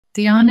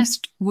The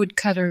Honest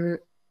Woodcutter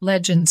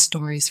Legend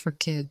Stories for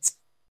Kids.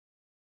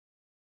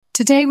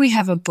 Today we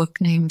have a book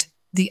named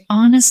The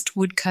Honest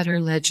Woodcutter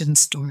Legend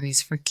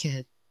Stories for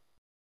Kids.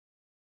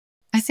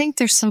 I think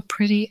they're so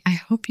pretty. I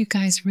hope you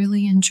guys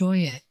really enjoy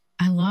it.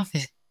 I love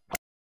it.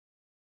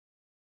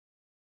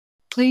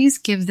 Please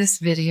give this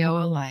video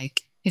a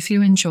like if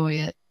you enjoy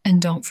it,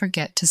 and don't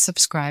forget to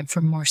subscribe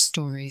for more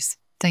stories.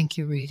 Thank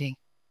you, reading.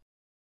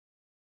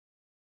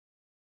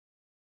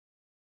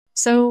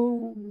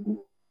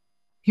 So,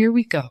 here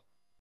we go.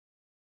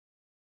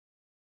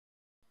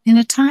 In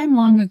a time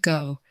long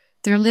ago,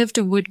 there lived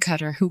a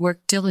woodcutter who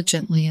worked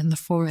diligently in the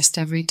forest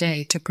every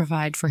day to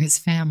provide for his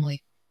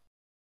family.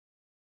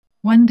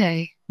 One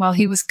day, while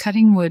he was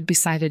cutting wood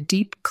beside a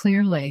deep,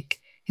 clear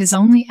lake, his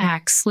only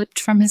axe slipped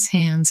from his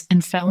hands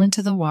and fell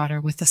into the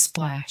water with a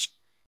splash.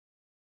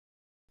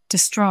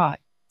 Distraught,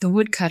 the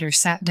woodcutter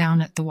sat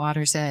down at the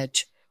water's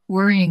edge,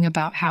 worrying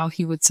about how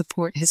he would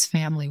support his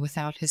family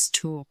without his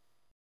tool.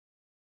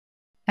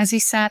 As he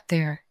sat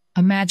there,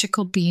 a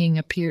magical being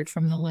appeared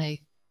from the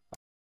lake.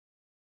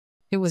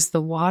 It was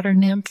the water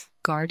nymph,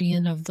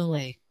 guardian of the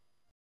lake.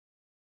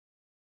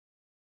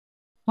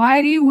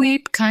 "Why do you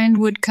weep, kind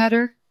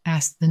woodcutter?"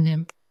 asked the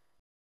nymph.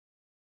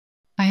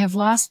 "I have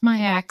lost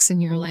my axe in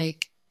your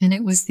lake, and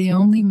it was the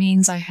only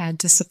means I had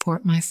to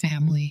support my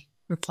family,"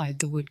 replied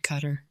the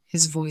woodcutter,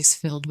 his voice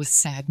filled with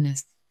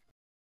sadness.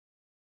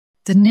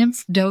 The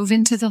nymph dove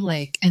into the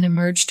lake and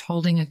emerged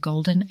holding a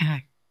golden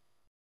axe.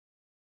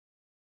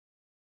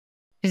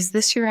 "Is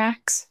this your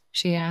axe?"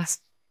 she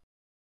asked.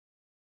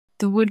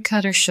 The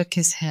woodcutter shook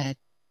his head.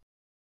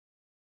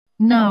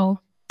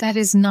 "No, that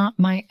is not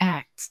my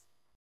axe.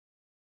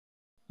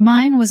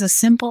 Mine was a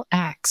simple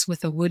axe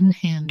with a wooden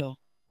handle."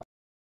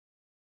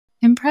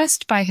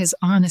 Impressed by his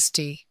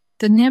honesty,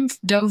 the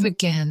nymph dove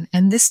again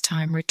and this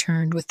time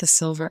returned with the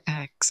silver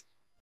axe.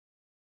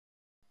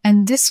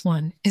 "And this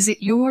one, is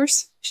it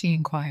yours?" she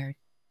inquired.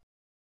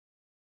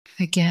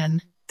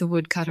 Again, the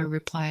woodcutter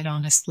replied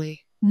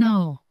honestly,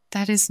 "No,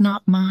 that is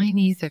not mine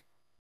either.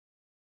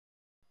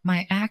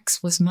 My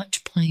axe was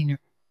much plainer."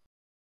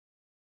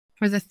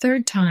 For the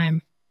third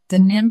time, the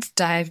nymph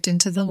dived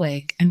into the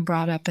lake and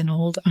brought up an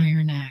old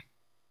iron axe.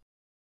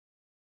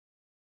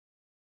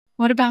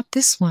 "What about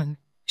this one?"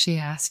 she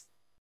asked.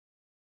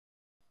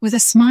 With a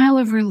smile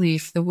of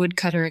relief, the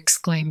woodcutter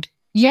exclaimed,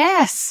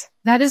 "Yes,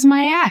 that is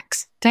my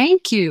axe.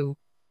 Thank you."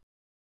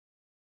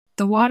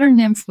 The water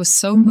nymph was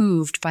so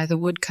moved by the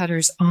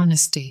woodcutter's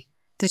honesty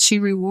that she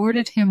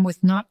rewarded him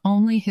with not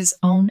only his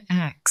own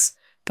axe,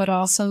 but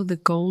also the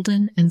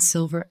golden and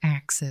silver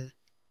axes.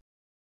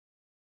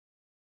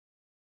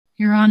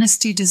 "Your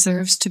honesty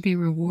deserves to be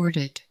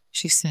rewarded,"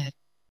 she said.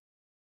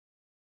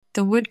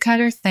 The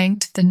woodcutter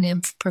thanked the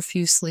nymph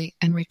profusely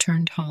and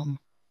returned home,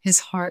 his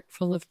heart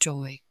full of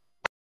joy.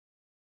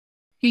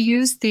 He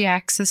used the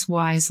axes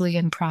wisely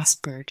and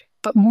prospered,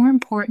 but more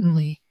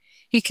importantly,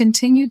 he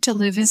continued to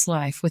live his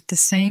life with the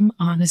same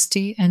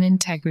honesty and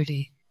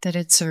integrity that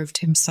had served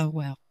him so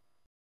well.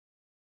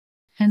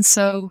 And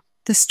so,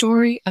 the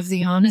story of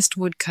the honest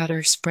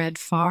woodcutter spread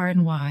far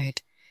and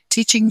wide,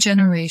 teaching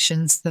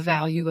generations the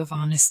value of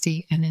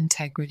honesty and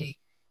integrity.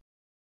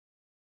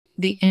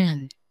 The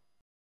end.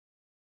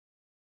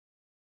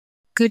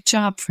 Good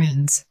job,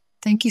 friends.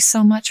 Thank you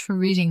so much for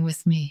reading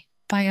with me.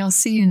 Bye, I'll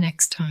see you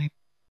next time.